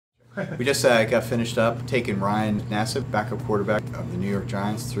We just got finished up taking Ryan Nassib, backup quarterback of the New York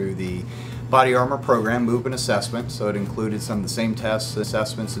Giants, through the BodyARMOR program, movement assessment. So it included some of the same tests,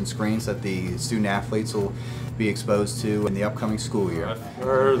 assessments, and screens that the student athletes will be exposed to in the upcoming school year. I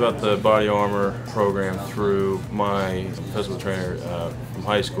heard about the BodyARMOR program through my physical trainer from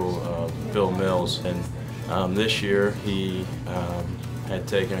high school, Bill Mills, and this year he had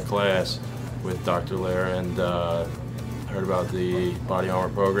taken a class with Dr. Lair and heard about the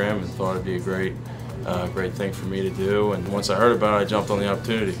BodyARMOR program and thought it'd be a great thing for me to do. And once I heard about it, I jumped on the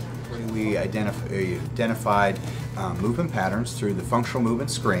opportunity. We identified movement patterns through the functional movement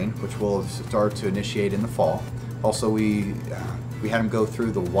screen, which we'll start to initiate in the fall. Also, we had them go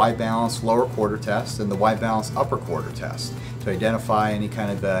through the Y balance lower quarter test and the Y balance upper quarter test to identify any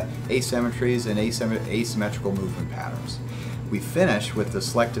kind of asymmetries and asymmetrical movement patterns. We finished with the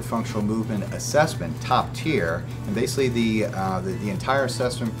selective functional movement assessment, top tier, and basically the entire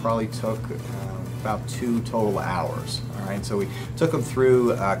assessment probably took about 2 total hours. All right, so we took them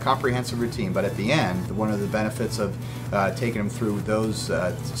through a comprehensive routine, but at the end, one of the benefits of taking them through those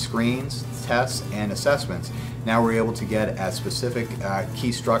screens, tests, and assessments, now we're able to get at specific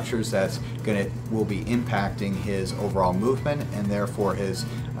key structures that will be impacting his overall movement and therefore his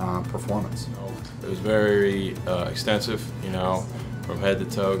performance. It was very extensive, you know, from head to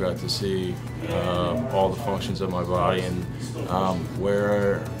toe. Got to see all the functions of my body and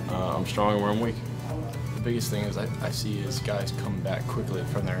where I'm strong and where I'm weak. The biggest thing is I see is guys come back quickly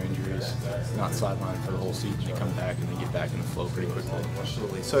from their injuries, not sidelined for the whole season. They come back and they get back in the flow pretty quickly.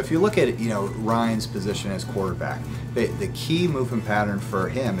 Absolutely. So if you look at Ryan's position as quarterback, the key movement pattern for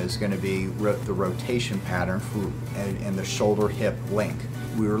him is going to be the rotation pattern and the shoulder-hip link.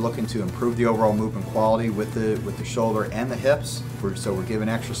 We were looking to improve the overall movement quality with the shoulder and the hips. So we're giving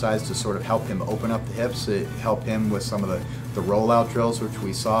exercise to sort of help him open up the hips, to help him with some of the rollout drills, which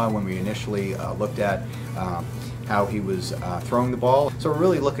we saw when we initially looked at how he was throwing the ball. So we're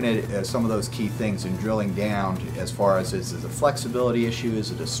really looking at some of those key things and drilling down as far as is it a flexibility issue,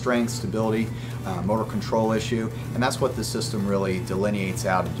 is it a strength, stability, motor control issue, and that's what the system really delineates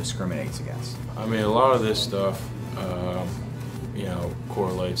out and discriminates against. I mean, a lot of this stuff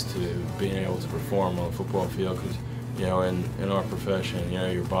correlates to being able to perform on the football field, because in our profession,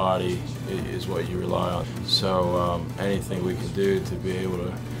 your body is what you rely on. So anything we can do to be able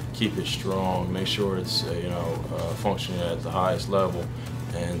to keep it strong, make sure it's functioning at the highest level,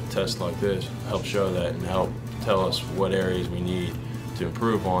 and tests like this help show that and help tell us what areas we need to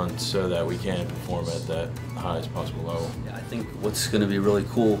improve on so that we can perform at that highest possible level. Yeah, I think what's going to be really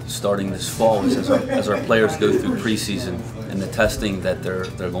cool starting this fall is as our players go through preseason and the testing that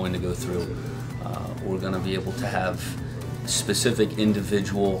they're going to go through, we're going to be able to have specific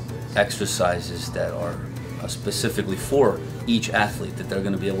individual exercises that are specifically for each athlete that they're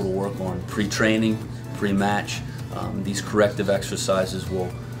going to be able to work on pre-training, pre-match. These corrective exercises will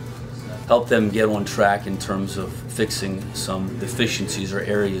help them get on track in terms of fixing some deficiencies or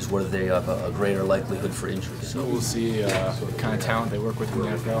areas where they have a greater likelihood for injury. So we'll see what kind of talent they work with in the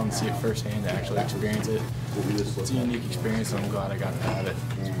NFL and see it firsthand to actually experience it. It's a unique experience, and I'm glad I got to have it.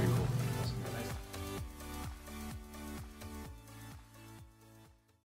 It's pretty cool.